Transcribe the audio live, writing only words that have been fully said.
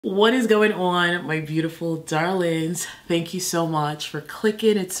What is going on, my beautiful darlings? Thank you so much for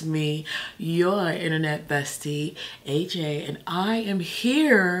clicking. It's me, your internet bestie, AJ, and I am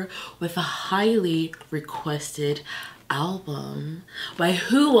here with a highly requested album by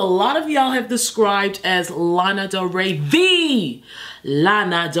who a lot of y'all have described as Lana Del Rey, the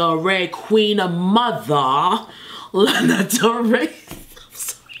Lana Del Rey Queen of Mother, Lana Del Rey.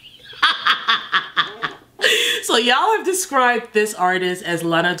 So y'all have described this artist as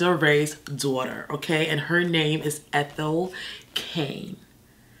Lana Del Rey's daughter, okay? And her name is Ethel Cain.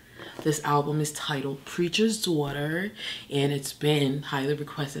 This album is titled Preacher's Daughter, and it's been highly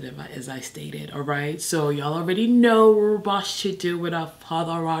requested, as I stated, all right? So y'all already know what we're about to do without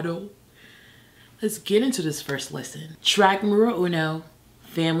further ado. Let's get into this first listen. Track numero uno,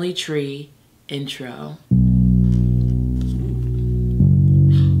 Family Tree Intro.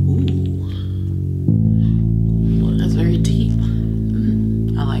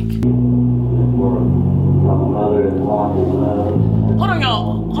 Hold on,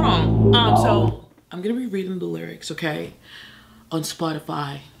 y'all. Hold on. So I'm gonna be reading the lyrics, okay? On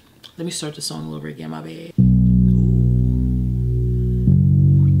Spotify. Let me start the song all over again, my bad.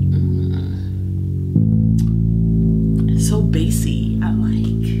 It's so bassy. I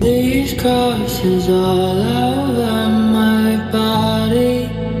like. These crosses all over my body.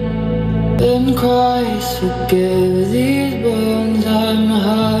 In Christ forgive these bones I'm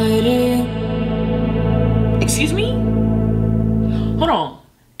hiding. Excuse me? Hold on.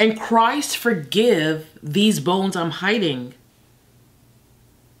 And Christ forgive these bones I'm hiding.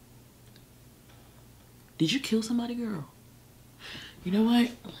 Did you kill somebody, girl? You know what?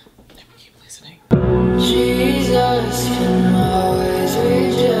 Let me keep listening. Jesus can always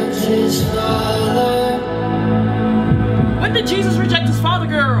reject his father. When did Jesus reject his father,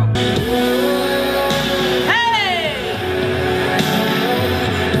 girl?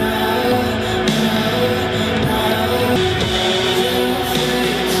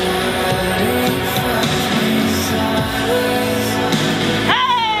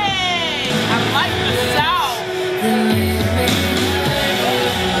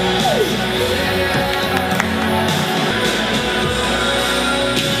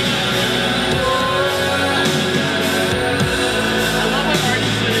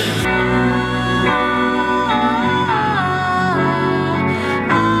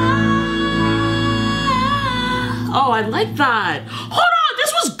 I like that. Hold on,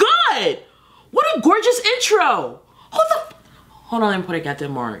 this was good. What a gorgeous intro. Hold on, let me put a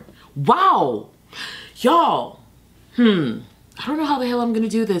goddamn mark. Wow. Y'all, I don't know how the hell I'm gonna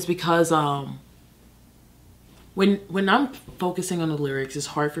do this because when I'm focusing on the lyrics, it's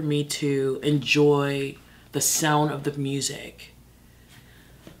hard for me to enjoy the sound of the music.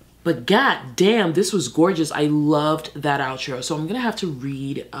 But god damn, this was gorgeous. I loved that outro. So I'm gonna have to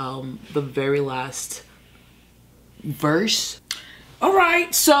read the very last verse. All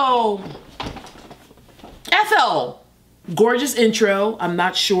right, so Ethel, gorgeous intro. I'm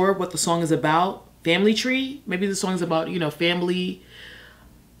not sure what the song is about. Family tree, maybe the song's about, you know, family.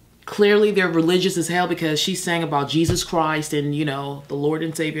 Clearly they're religious as hell because she sang about Jesus Christ and, you know, the Lord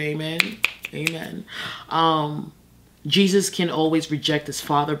and Savior. Amen. Amen. Jesus can always reject his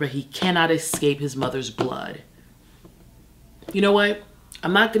father, but he cannot escape his mother's blood. You know what?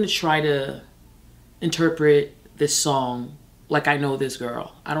 I'm not gonna try to interpret this song like I know this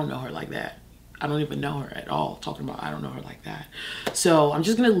girl. I don't know her like that. I don't even know her at all. Talking about I don't know her like that. So I'm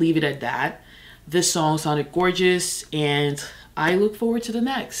just gonna leave it at that. This song sounded gorgeous and I look forward to the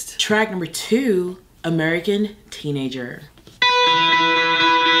next. Track number 2, American Teenager.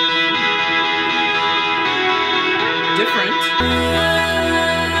 Different.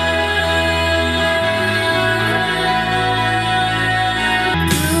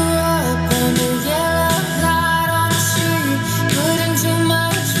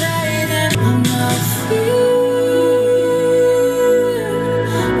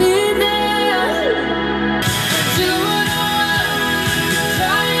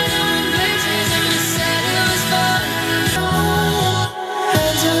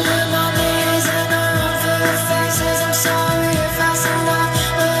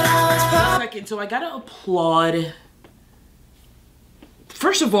 So I gotta applaud.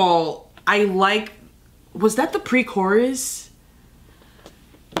 First of all, I like, was that the pre-chorus?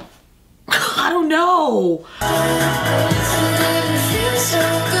 I don't know.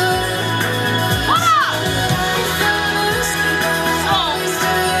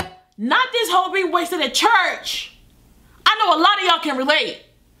 Not this whole being wasted at church. I know a lot of y'all can relate.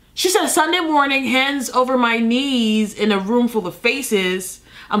 She said Sunday morning, hands over my knees in a room full of faces.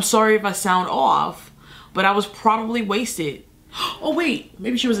 I'm sorry if I sound off, but I was probably wasted. Oh wait,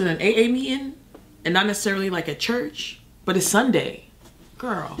 maybe she was in an AA meeting and not necessarily like a church, but it's Sunday.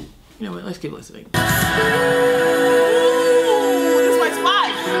 Girl, you know what? Let's keep listening. Ooh, this is my spot.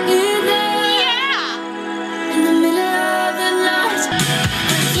 Yeah. In the middle of the night,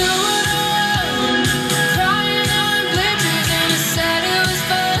 you were alone, crying on glitches, and you said it was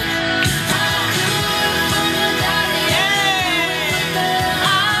fun. I do it for my daddy.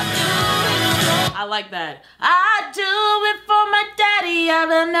 I like that. I do it for my daddy. Na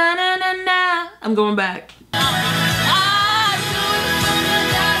na na na na. I'm going back. I do it for my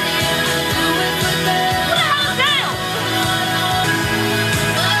daddy, and I do it for them. Put the house down.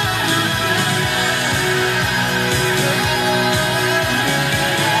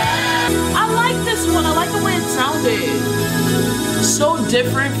 I like this one. I like the way it sounded. So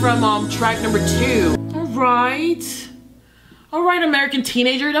different from track number 2. All right, American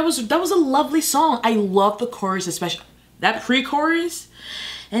Teenager. That was a lovely song. I love the chorus, especially that pre-chorus.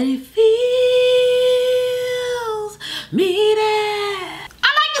 And it feels me there. I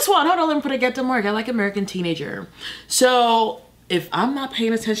like this one. Hold on, let me put a get to mark. I like American Teenager. So if I'm not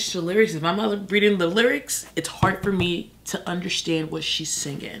paying attention to the lyrics, if I'm not reading the lyrics, it's hard for me to understand what she's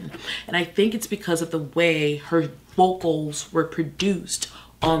singing. And I think it's because of the way her vocals were produced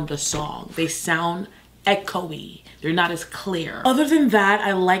on the song. They sound echoey. They're not as clear. Other than that,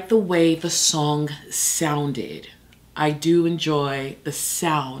 I like the way the song sounded. I do enjoy the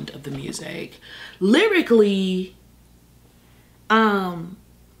sound of the music. Lyrically, I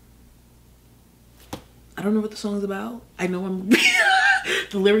don't know what the song's about. I know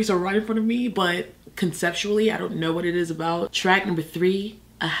the lyrics are right in front of me, but conceptually, I don't know what it is about. Track number 3,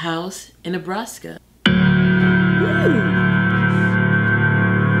 A House in Nebraska.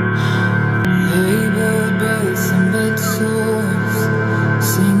 Hey, bird, birds and bed sores,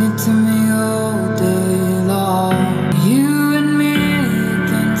 sing it to me all day long. You and me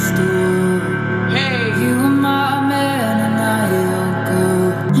against the world. Hey. You were my man and I your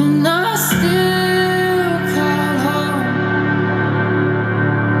girl. And I still call home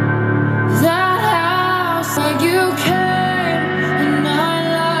that house where you came and I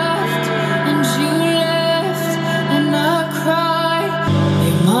laughed and you left and I cried.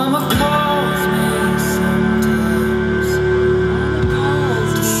 Your mama calls me sometimes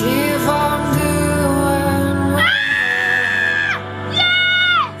to see if I'm doing well.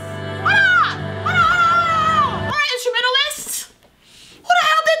 Yes! Hold on! All right, instrumentalists. Who the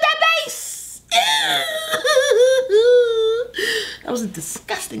hell did that bass? That was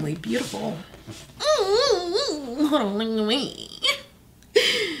disgustingly beautiful. Hold on, wait.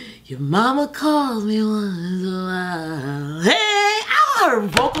 Your mama calls me once in a while. Hey, oh, her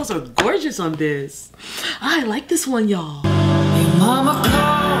vocals are gorgeous on this. I like this one, y'all. Your mama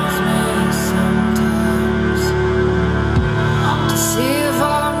calls me sometimes to see if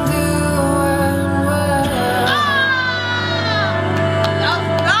I'm doing well. That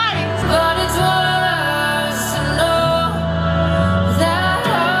was nice. But it's worse to know that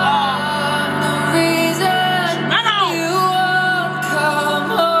I'm the reason you won't come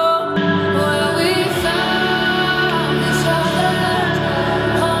home. Well, we found each other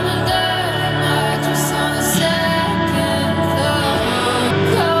on a dead mattress on the second floor.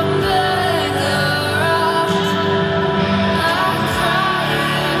 Come back around. I cry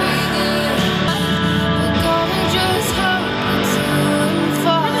every day. But going just hurt to and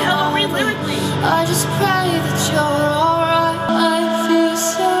far. Where the hell are we lyrically? I just pray that you're alright. I feel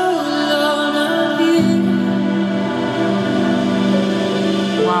so alone of you.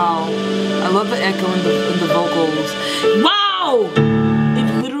 Wow. I love the echo in the vocals. Wow!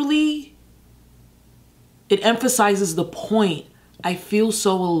 It emphasizes the point. I feel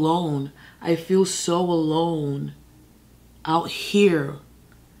so alone. I feel so alone out here.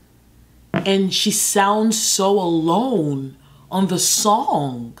 And she sounds so alone on the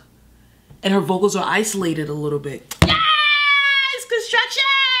song. And her vocals are isolated a little bit. Yes! Construction!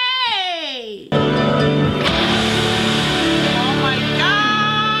 Oh my God!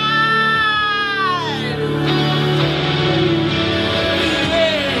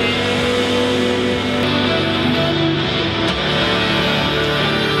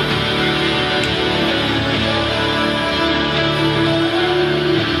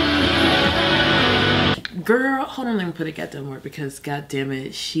 Girl, hold on, let me put a goddamn word because god damn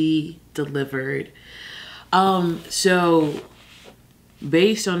it, she delivered. So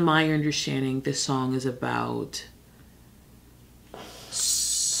based on my understanding, this song is about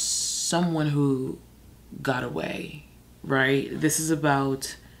someone who got away, right? This is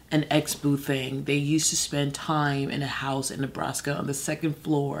about an ex-boo thing. They used to spend time in a house in Nebraska on the second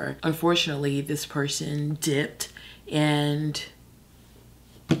floor. Unfortunately, this person dipped and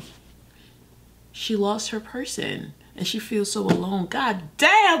she lost her person and she feels so alone. God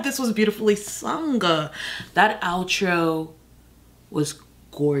damn, this was beautifully sung. That outro was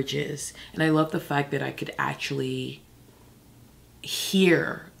gorgeous, and I love the fact that I could actually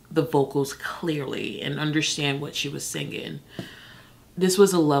hear the vocals clearly and understand what she was singing. This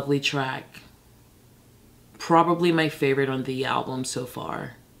was a lovely track. Probably my favorite on the album so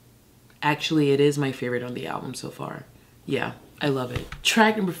far. Actually, it is my favorite on the album so far. Yeah, I love it.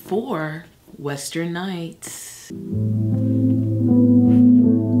 Track number 4, Western Nights. He's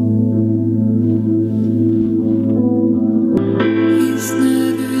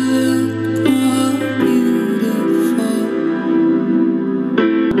never looked more beautiful.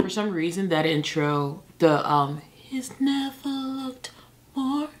 For some reason, that intro, he's never looked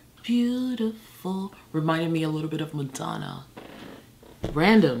more beautiful, reminded me a little bit of Madonna.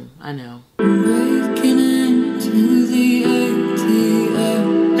 Random, I know. Breaking into the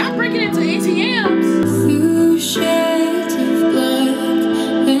ATM. Not breaking into ATMs. Through shades of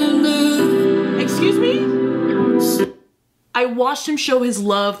black and blue. Excuse me? I watched him show his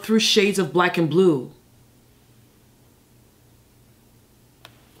love through shades of black and blue.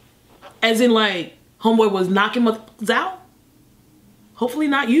 As in, like, homeboy was knocking motherfuckers out? Hopefully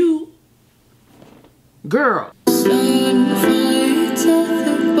not you. Girl. Sun fights at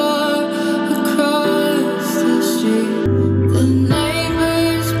the bar across the street. The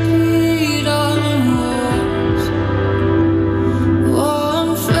neighbors beat on the walls.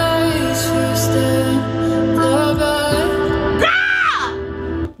 One face first in the back. Ah!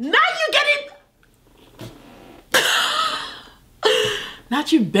 Now you getting...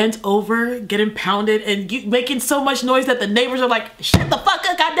 Not you bent over, getting pounded, and you making so much noise that the neighbors are like, shut the fuck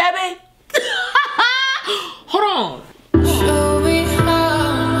up, goddammit. Hold on. Show me how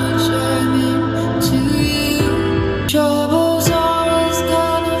much I mean to you. Trouble's always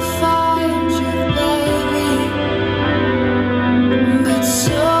gonna find you, baby. But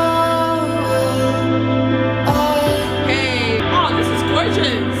so Hey, oh, this is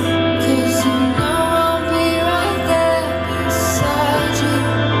gorgeous. 'cause you know I'll be right there beside you.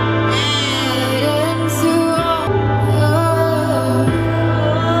 Hiding through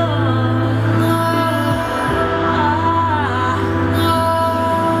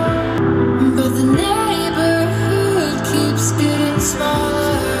but the neighborhood keeps getting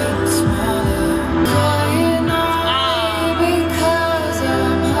smaller and smaller. Crying out because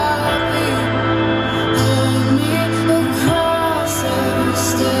I'm happy. Hold me across every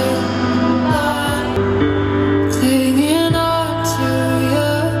state line. Clinging on to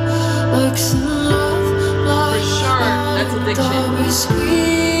you like some love blind. For sure, that's addiction. Double squeeze.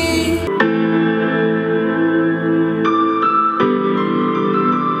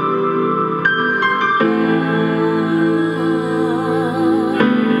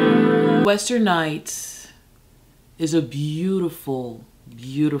 Western Nights is a beautiful,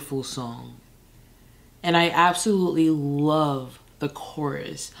 beautiful song. And I absolutely love the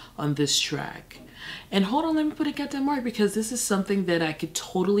chorus on this track. And hold on, let me put a goddamn mark, because this is something that I could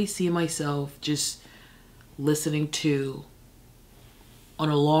totally see myself just listening to on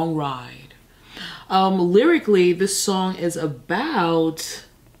a long ride. Lyrically, this song is about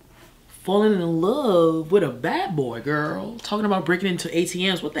falling in love with a bad boy, girl. Talking about breaking into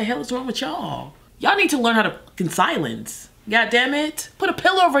ATMs. What the hell is wrong with y'all? Y'all need to learn how to fucking silence. God damn it. Put a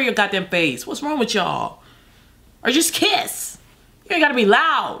pillow over your goddamn face. What's wrong with y'all? Or just kiss. You ain't gotta be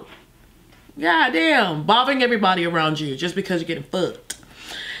loud. God damn. Bothering everybody around you just because you're getting fucked.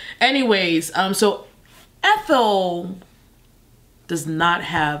 Anyways, so Ethel does not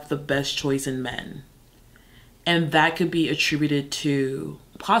have the best choice in men. And that could be attributed to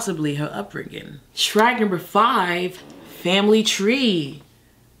possibly her upbringing. Track number 5, Family Tree.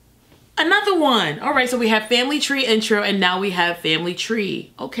 Another one. All right, so we have Family Tree intro and now we have Family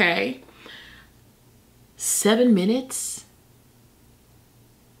Tree. Okay. 7 minutes?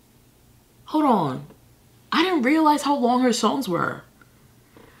 Hold on. I didn't realize how long her songs were.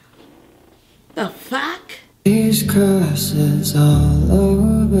 The fuck? These crosses all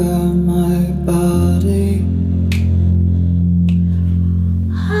over my body.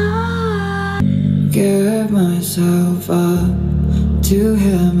 Give myself up to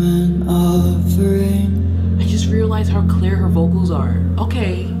him an offering. I just realized how clear her vocals are.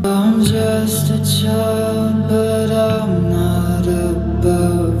 Okay. I'm just a child, but I'm not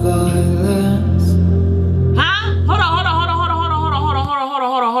above violence. Huh? Hold on.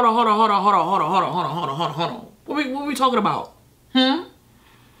 What are we talking about?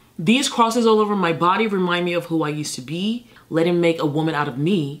 These crosses all over my body remind me of who I used to be. Let him make a woman out of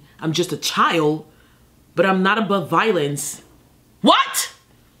me. I'm just a child. but I'm not above violence. What?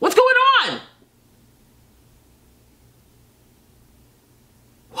 What's going on?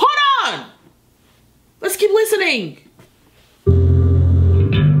 Hold on. Let's keep listening.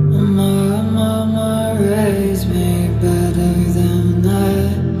 Mama raised me better than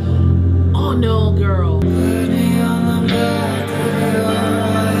that. Oh no, girl. Put me on the back of your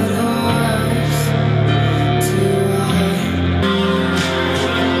white horse to ride.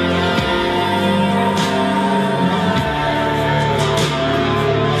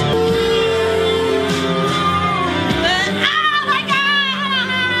 Oh my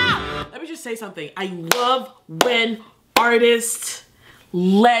God! Let me just say something. I love when artists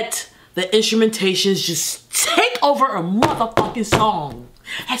let the instrumentations just take over a motherfucking song,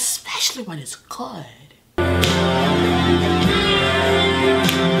 especially when it's good.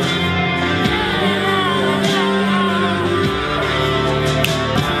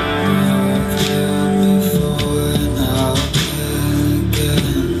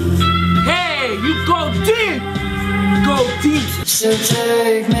 Hey, you go deep! Go deep! So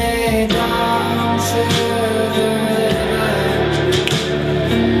take me down to the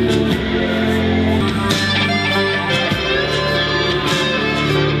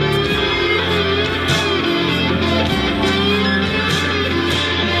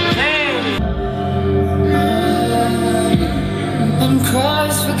and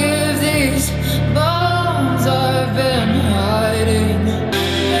Christ forgive these bones I've been hiding.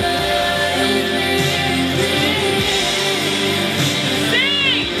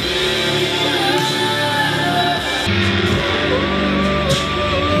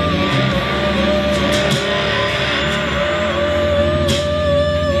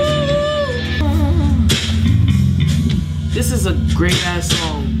 This is a great ass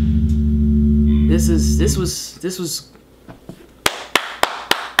song. This was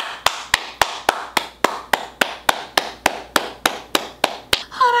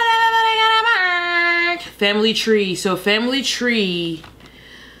Family Tree. So Family Tree,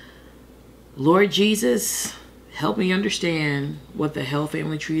 Lord Jesus, help me understand what the hell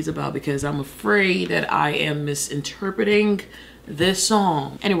Family Tree is about, because I'm afraid that I am misinterpreting this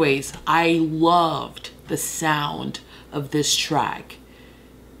song. Anyways, I loved the sound of this track.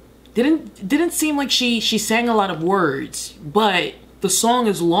 Didn't seem like she sang a lot of words, but the song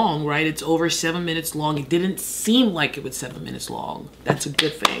is long, right? It's over 7 minutes long. It didn't seem like it was 7 minutes long. That's a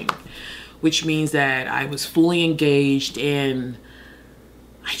good thing, which means that I was fully engaged, and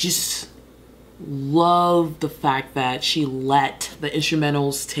I just love the fact that she let the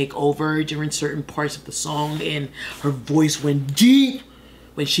instrumentals take over during certain parts of the song, and her voice went deep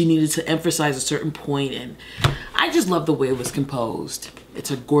when she needed to emphasize a certain point, and I just love the way it was composed. It's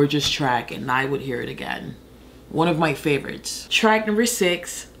a gorgeous track, and I would hear it again. One of my favorites. Track number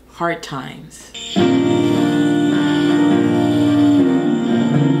 6, Hard Times.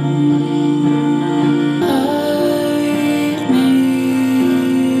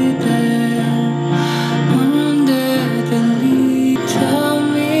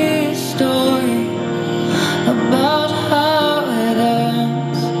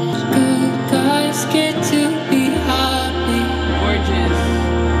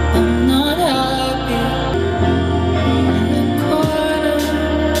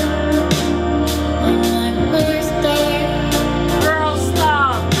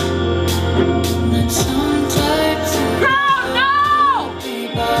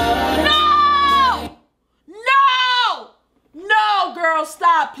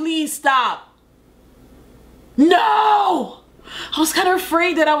 Please stop. No! I was kind of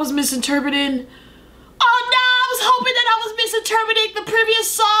afraid that I was misinterpreting. Oh no, I was hoping that I was misinterpreting the previous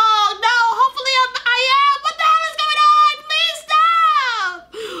song. No, hopefully I am. What the hell is going on? Please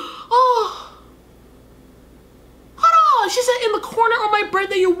stop. Oh. Hold on. She said, in the corner on my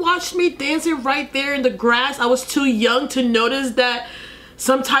birthday, you watched me dancing right there in the grass. I was too young to notice that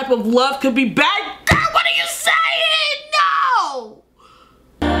some type of love could be bad. Girl, what are you saying? No!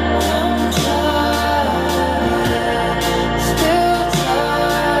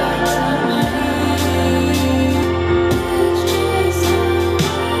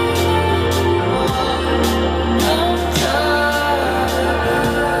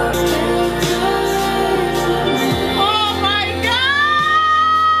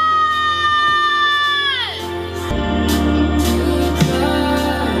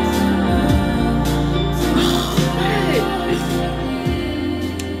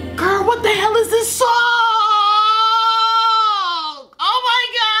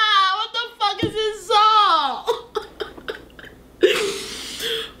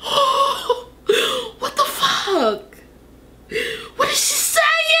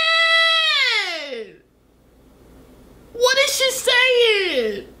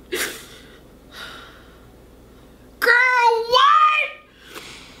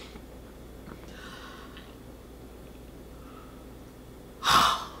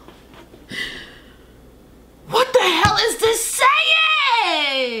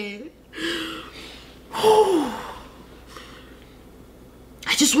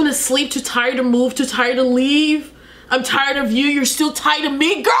 sleep, too tired to move, too tired to leave. I'm tired of you, you're still tired of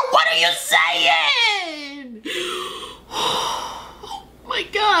me. Girl, what are you saying? Oh my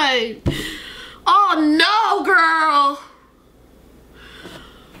God. Oh no, girl.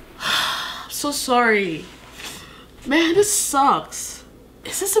 I'm so sorry. Man, this sucks.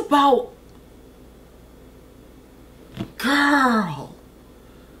 Is this about... Girl.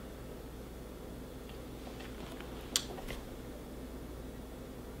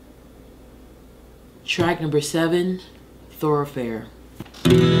 Track number 7, Thoroughfare.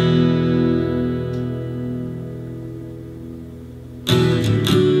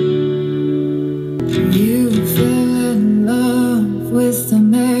 You fell in love with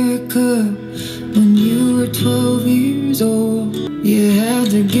America when you were 12 years old. You had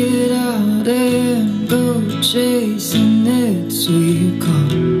to get out and go chasing that sweet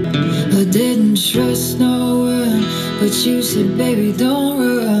call. I didn't trust no one, but you said, baby, don't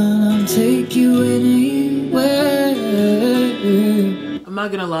run, I'll take you anywhere. I'm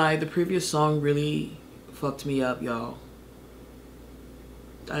not gonna lie, the previous song really fucked me up, y'all.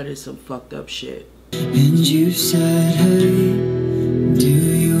 That is some fucked up shit. And you said, hey, do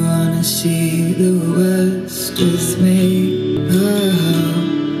you wanna see the West with me?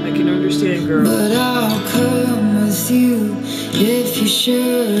 Oh, I can understand, girl. but I'll come with you if you're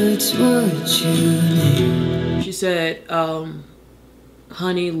sure it's what you need. She said,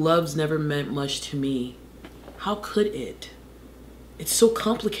 honey, love's never meant much to me. How could it? It's so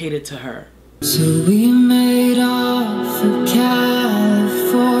complicated to her. So we made off for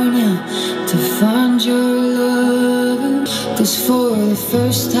California to find your love. 'Cause for the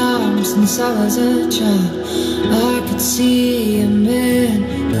first time since I was a child, I could see him in.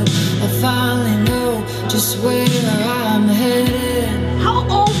 I finally know just where I'm headed. How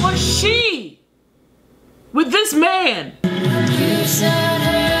old was she with this man? You said,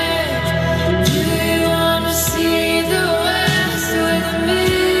 hey, do you wanna see the West with me?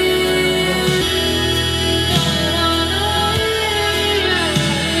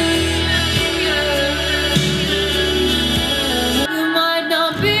 You might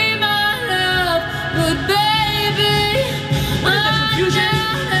not be my love, but baby, I'm confusion?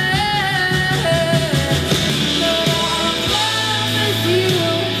 with you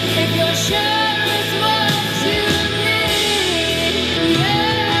if you're sure it's what you need.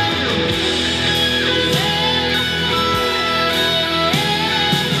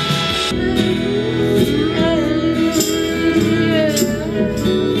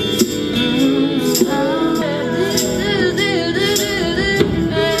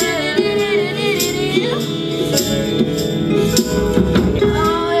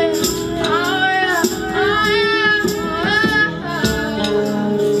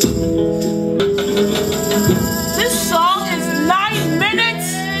 This song is 9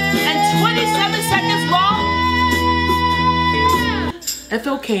 minutes and 27 seconds long.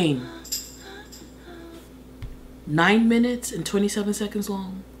 Ethel Cain. 9 minutes and 27 seconds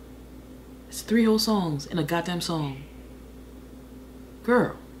long. It's 3 whole songs in a goddamn song.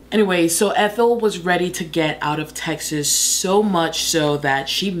 Girl. Anyway, so Ethel was ready to get out of Texas, so much so that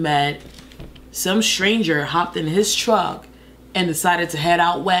she met some stranger, hopped in his truck, and decided to head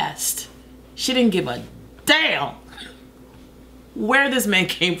out west. She didn't give a damn where this man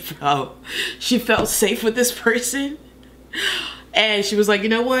came from. She felt safe with this person. And she was like, you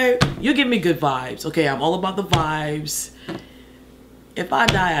know what? You give me good vibes. Okay, I'm all about the vibes. If I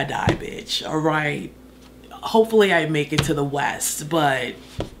die, I die, bitch. All right. Hopefully I make it to the West, but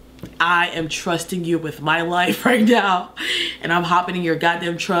I am trusting you with my life right now. And I'm hopping in your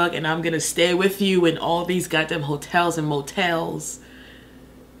goddamn truck and I'm gonna stay with you in all these goddamn hotels and motels.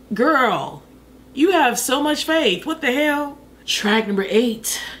 Girl, you have so much faith. What the hell? Track number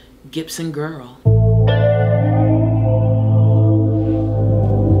 8, Gibson Girl. You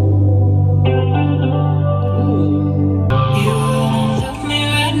wanna look me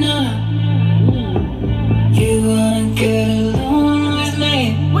right now? You wanna get alone with me?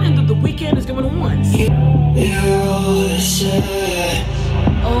 What in the weekend is going on? You're always sad.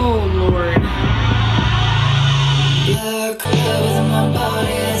 Oh, Lord. Black love with my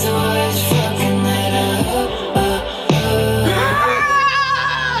body is always fucking that up.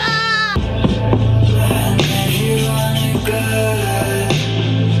 And if you wanna go,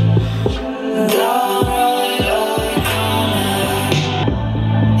 don't ride like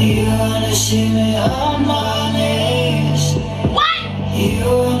you wanna see me on my knees. What? You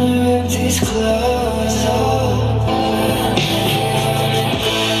wanna rip these clothes off.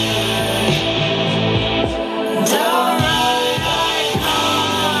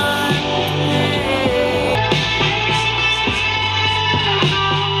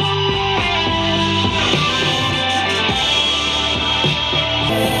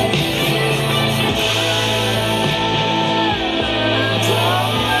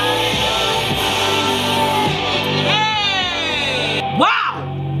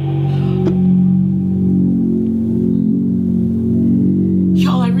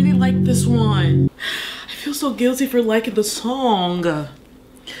 guilty for liking the song.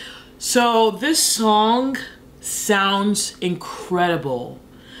 So this song sounds incredible,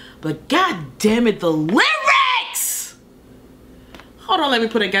 but god damn it, the lyrics! Hold on, let me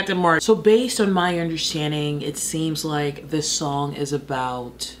put a goddamn mark. So based on my understanding, it seems like this song is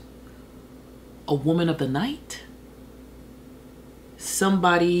about a woman of the night.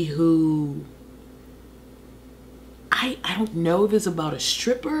 Somebody who, I don't know if it's about a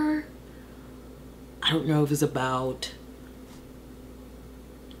stripper. I don't know if it's about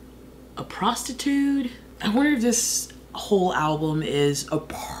a prostitute. I wonder if this whole album is a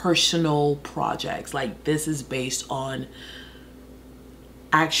personal project. Like this is based on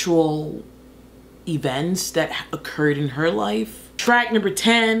actual events that occurred in her life. Track number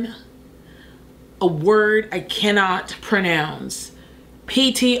 10, a word I cannot pronounce.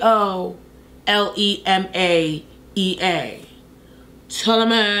 Ptolemea.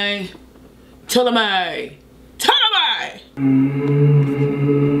 Ptolemy. Ptolemy. Ptolemy.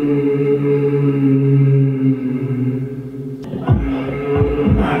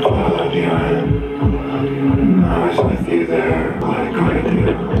 I followed you in. I was with you there like I do.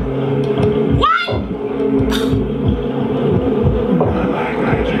 What? Not like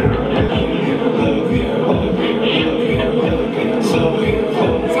I do.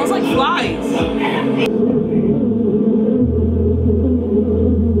 Sounds like flies.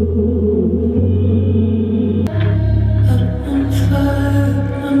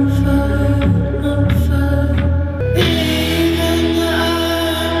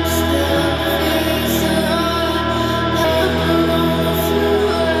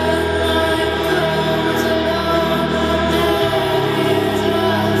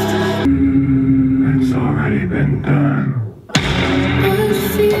 It's already been done.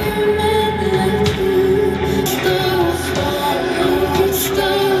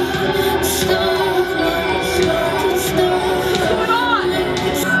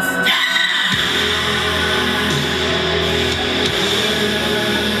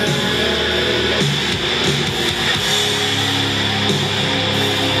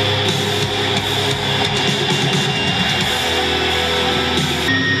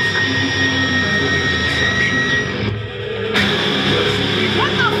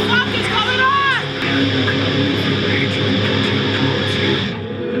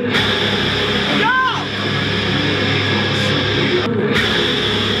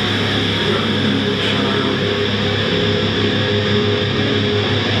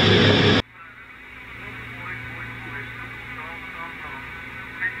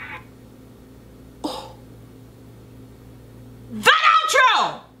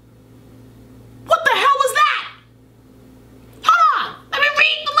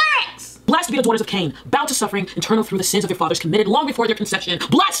 Blessed be the daughters of Cain, bound to suffering, internal through the sins of their fathers committed long before their conception.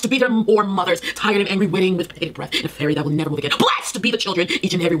 Blessed to be their poor mothers, tired and angry, waiting with bated breath in a fairy that will never move again. Blessed to be the children,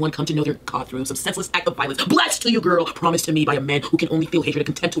 each and every one come to know their God through some senseless act of violence. Blessed to you, girl, promised to me by a man who can only feel hatred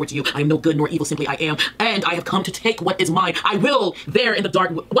and contempt towards you. I am no good nor evil, simply I am, and I have come to take what is mine. I will there in the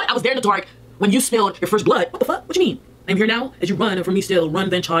dark. What? I was there in the dark when you spilled your first blood. What the fuck? What you mean? I'm here now as you run from me still. Run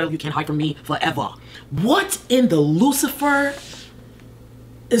then, child, you can't hide from me forever. What in the Lucifer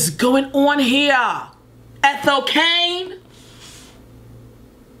is going on here? Ethel Cain?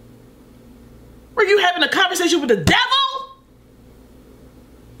 Were you having a conversation with the devil?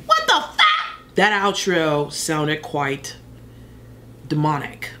 What the fuck? That outro sounded quite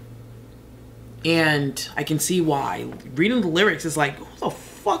demonic. And I can see why. Reading the lyrics is like, who the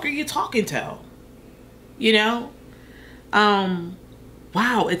fuck are you talking to? You know?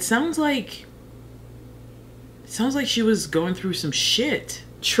 Wow, it sounds like she was going through some shit.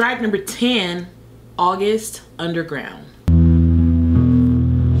 Track number 10, August Underground.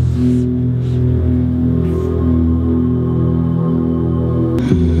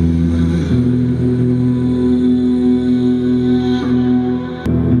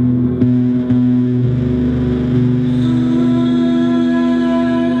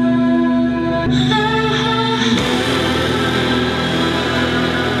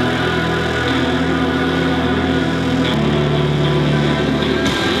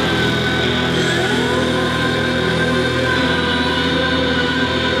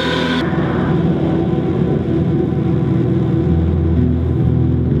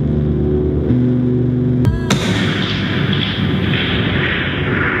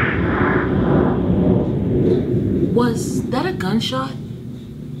 Was that a gunshot?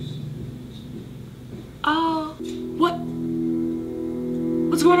 What?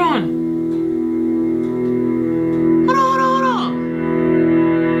 What's going on? Hold on, hold on, hold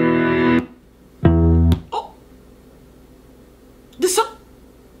on. Oh.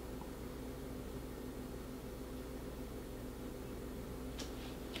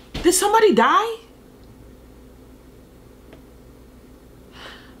 Did somebody die?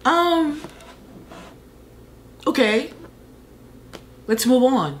 Okay. Let's move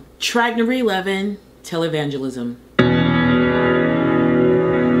on. Track number 11, televangelism.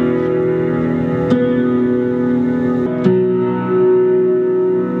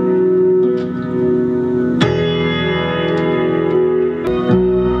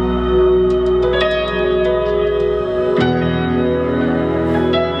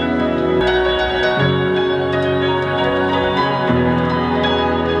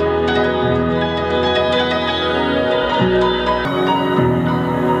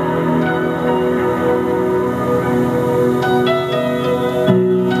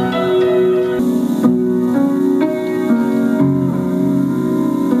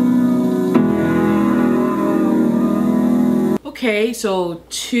 Okay, so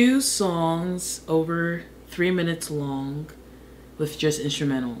 2 songs over 3 minutes long with just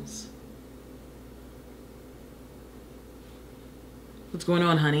instrumentals. What's going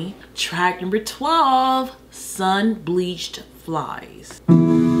on, honey? Track number 12, Sun Bleached Flies.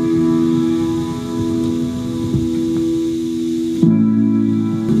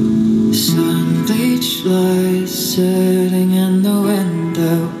 Sun bleached flies sitting in the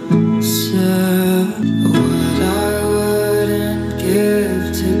window. What I wouldn't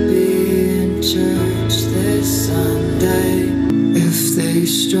give to be in church this Sunday. If they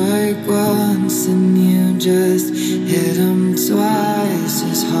strike once, then you just hit them twice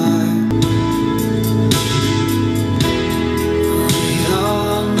as hard. We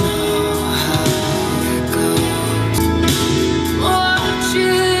all know how it goes.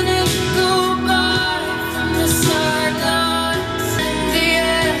 Watching it go by from the sidelines. In the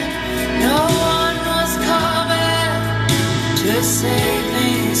end, no one was coming to save me,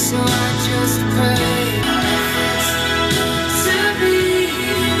 so I just prayed. To be,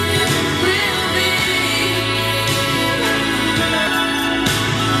 it will be.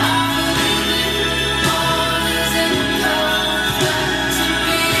 I believe all is imperfect to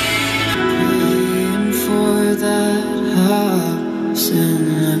me. Praying for that house in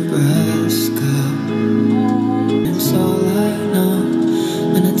Nebraska. It's all I know,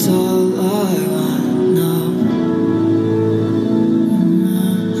 and it's all I want to know.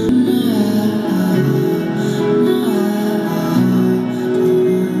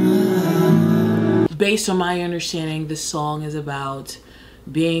 Based on my understanding, this song is about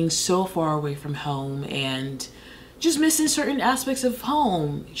being so far away from home and just missing certain aspects of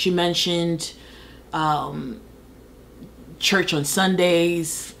home. She mentioned church on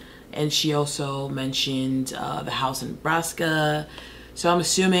Sundays, and she also mentioned the house in Nebraska. So I'm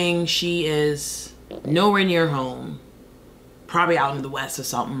assuming she is nowhere near home, probably out in the West or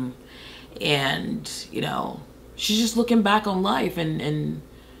something. And, you know, she's just looking back on life and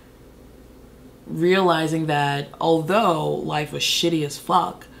realizing that although life was shitty as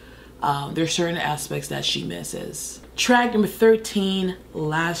fuck, there's certain aspects that she misses. Track number 13,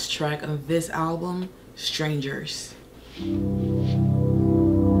 last track on this album, Strangers. In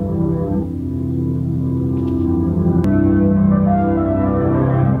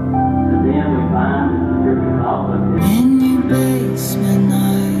your basement, I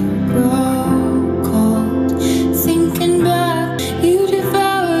grow cold. Thinking back, you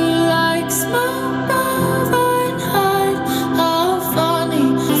devour like smoke overnight. How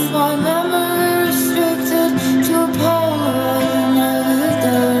funny, with my memory restricted to a Polaroid that never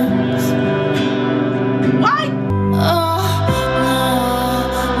dies. What?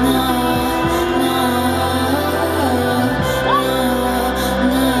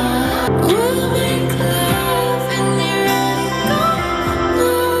 We'll make love in the early night.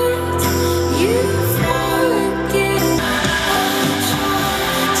 You forget. I'm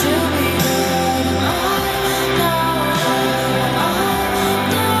trying to be good.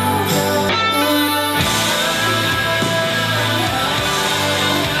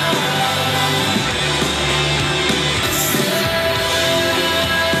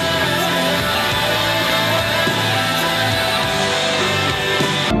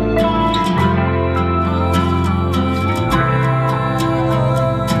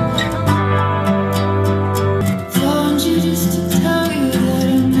 I phoned you just to tell you that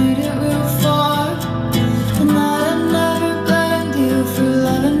I made it real far, and that I never blamed you for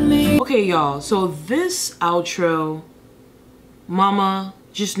loving me. Okay, y'all, so this outro, Mama,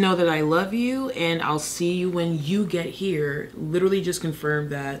 just know that I love you and I'll see you when you get here, literally just confirmed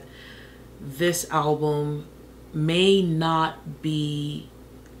that this album may not be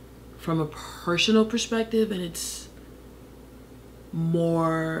from a personal perspective, and it's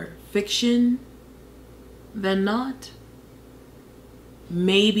more fiction than not.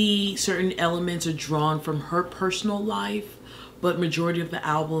 maybe certain elements are drawn from her personal life, but majority of the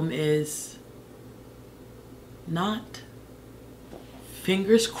album is not.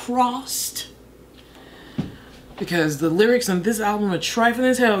 Fingers crossed. Because the lyrics on this album are trifling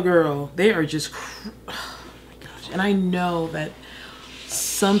as hell, girl. They are just, oh my gosh. And I know that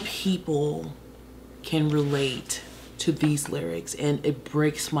some people can relate to these lyrics, and it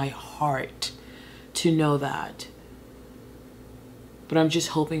breaks my heart to know that. But I'm just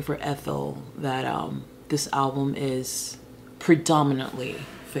hoping for Ethel that this album is predominantly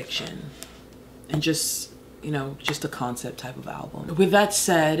fiction and just, you know, just a concept type of album. With that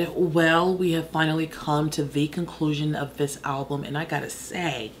said, well, we have finally come to the conclusion of this album, and I gotta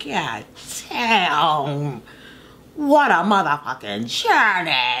say, god damn, what a motherfucking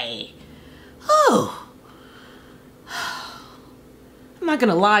journey. Whew. I'm not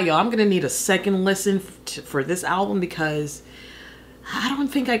gonna lie, y'all, I'm gonna need a second listen for this album because I don't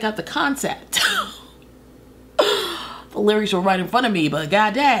think I got the concept. The lyrics were right in front of me, but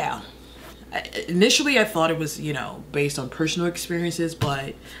goddamn. Initially, I thought it was, you know, based on personal experiences,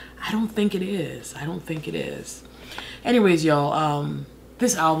 but I don't think it is. I don't think it is. Anyways, y'all,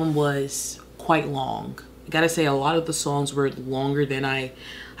 this album was quite long. I gotta say, a lot of the songs were longer than I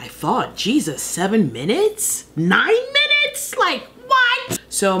thought. Jesus, 7 minutes? 9 minutes? Like, what?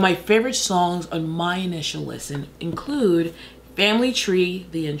 So my favorite songs on my initial listen include Family Tree,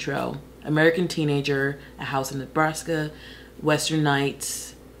 the intro, American Teenager, A House in Nebraska, Western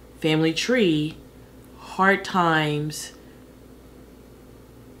Nights, Family Tree, Hard Times.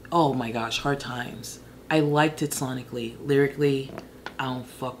 Oh my gosh, Hard Times. I liked it sonically. Lyrically, I don't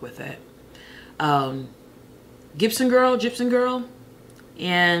fuck with it. Gypsy Girl.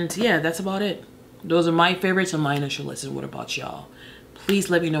 And yeah, that's about it. Those are my favorites on my initial listen. What about y'all?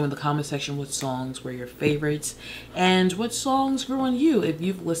 Please let me know in the comment section what songs were your favorites and what songs grew on you if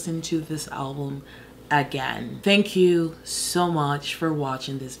you've listened to this album again. Thank you so much for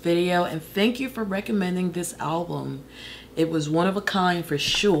watching this video, and thank you for recommending this album. It was one of a kind for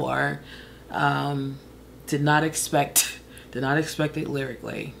sure. Did not expect it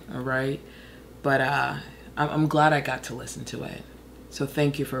lyrically, all right? But I'm glad I got to listen to it. So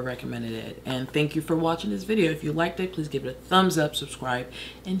thank you for recommending it, and thank you for watching this video. If you liked it, please give it a thumbs up, subscribe,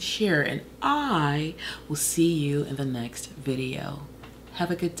 and share, and I will see you in the next video.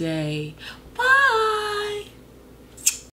 Have a good day.